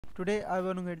Today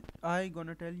I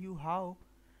gonna tell you how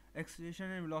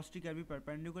acceleration and velocity can be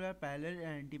perpendicular, parallel, and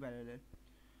anti-parallel.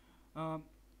 Um,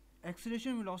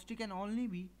 Acceleration and velocity can only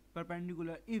be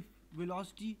perpendicular if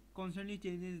velocity constantly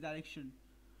changes direction.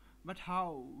 But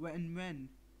how? When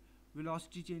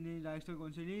velocity changes direction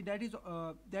constantly? That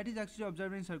is actually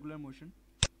observed in circular motion.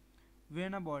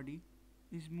 When a body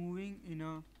is moving in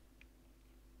a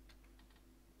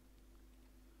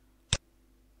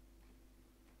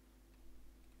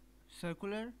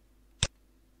circular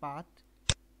path,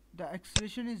 the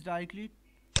acceleration is directed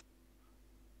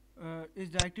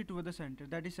toward the center.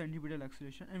 That is centripetal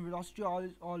acceleration, and velocity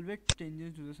always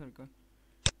changes to the circle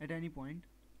at any point,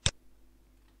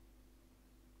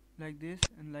 like this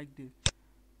and like this.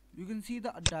 You can see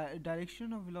the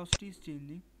direction of velocity is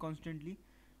changing constantly,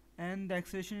 and the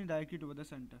acceleration is directed toward the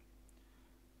center.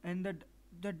 And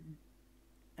the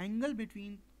angle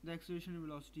between the acceleration and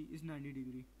velocity is 90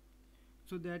 degree.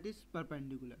 So that is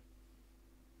perpendicular.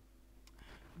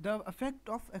 The effect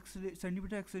of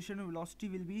centripetal acceleration and velocity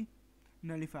will be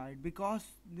nullified because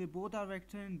they both are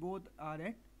vector and both are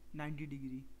at 90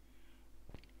 degree.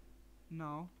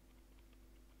 Now,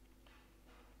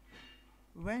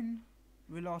 when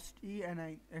velocity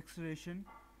and acceleration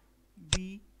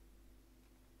be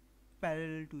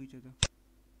parallel to each other.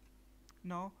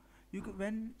 Now,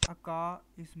 when a car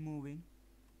is moving,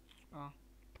 uh,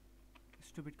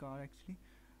 stupid car actually.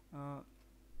 Uh,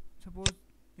 Suppose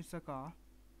it's a car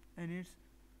and it's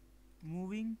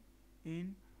moving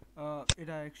in a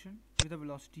direction with a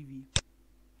velocity v.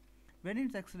 When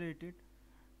it's accelerated,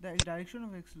 the direction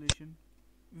of acceleration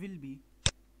will be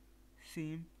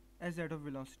same as that of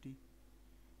velocity.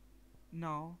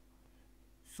 Now,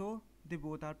 so they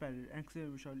both are parallel.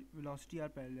 Acceleration and velocity are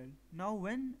parallel. Now,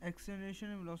 when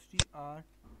acceleration and velocity are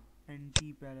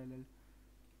anti-parallel,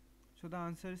 so the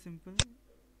answer is simple.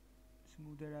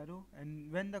 Smooth that arrow,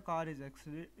 and when the car is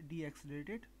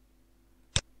deaccelerated,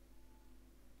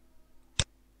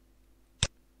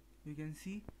 you can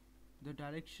see the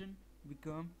direction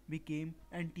became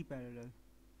anti-parallel.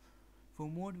 For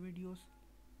more videos,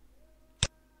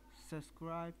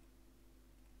 subscribe